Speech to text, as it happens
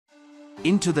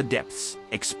Into the depths,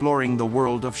 exploring the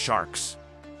world of sharks.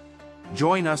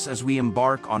 Join us as we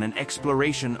embark on an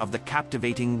exploration of the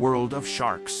captivating world of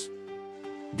sharks.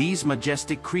 These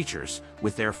majestic creatures,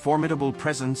 with their formidable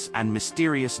presence and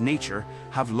mysterious nature,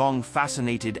 have long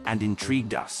fascinated and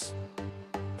intrigued us.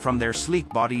 From their sleek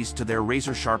bodies to their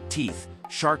razor-sharp teeth,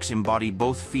 sharks embody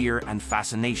both fear and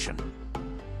fascination.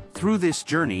 Through this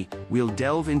journey, we'll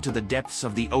delve into the depths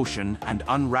of the ocean and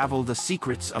unravel the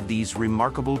secrets of these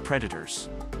remarkable predators.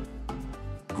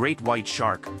 Great white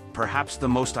shark, perhaps the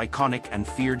most iconic and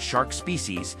feared shark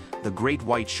species, the great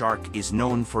white shark is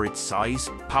known for its size,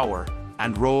 power,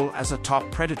 and role as a top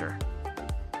predator.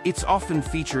 It's often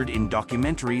featured in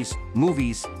documentaries,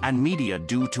 movies, and media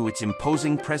due to its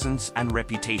imposing presence and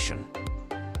reputation.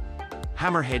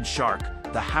 Hammerhead shark.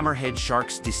 The hammerhead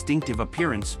shark's distinctive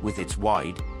appearance with its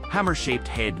wide, hammer-shaped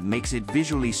head makes it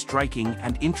visually striking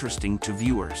and interesting to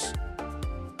viewers.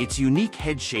 Its unique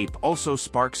head shape also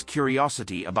sparks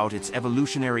curiosity about its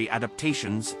evolutionary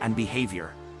adaptations and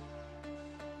behavior.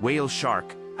 Whale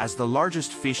shark. As the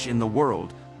largest fish in the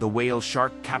world, the whale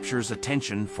shark captures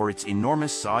attention for its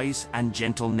enormous size and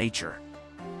gentle nature.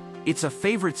 It's a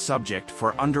favorite subject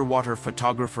for underwater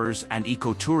photographers and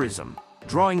ecotourism,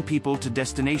 drawing people to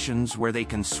destinations where they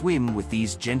can swim with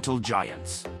these gentle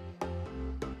giants.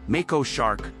 Mako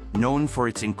shark. Known for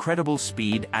its incredible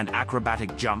speed and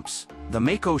acrobatic jumps, the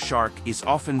Mako shark is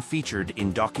often featured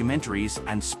in documentaries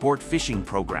and sport fishing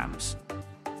programs.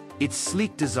 Its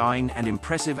sleek design and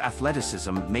impressive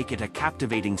athleticism make it a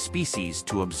captivating species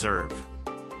to observe.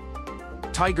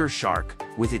 Tiger shark.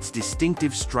 With its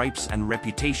distinctive stripes and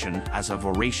reputation as a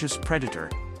voracious predator,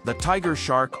 the tiger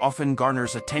shark often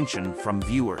garners attention from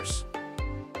viewers.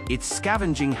 Its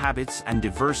scavenging habits and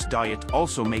diverse diet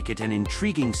also make it an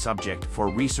intriguing subject for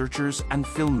researchers and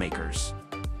filmmakers.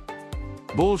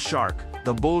 Bull shark.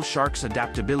 The bull shark's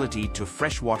adaptability to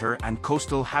freshwater and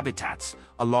coastal habitats,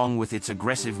 along with its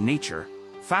aggressive nature,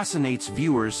 fascinates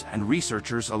viewers and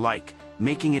researchers alike,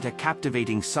 making it a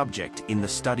captivating subject in the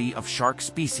study of shark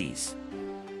species.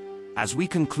 As we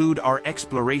conclude our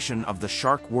exploration of the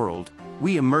shark world,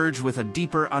 we emerge with a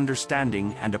deeper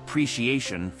understanding and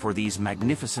appreciation for these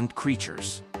magnificent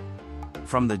creatures.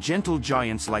 From the gentle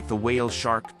giants like the whale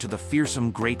shark to the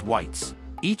fearsome great whites,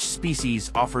 each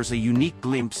species offers a unique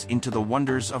glimpse into the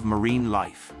wonders of marine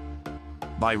life.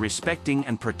 By respecting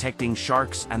and protecting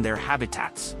sharks and their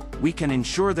habitats, we can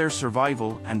ensure their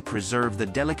survival and preserve the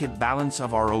delicate balance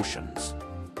of our oceans.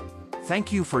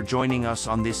 Thank you for joining us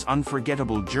on this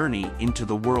unforgettable journey into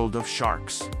the world of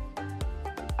sharks.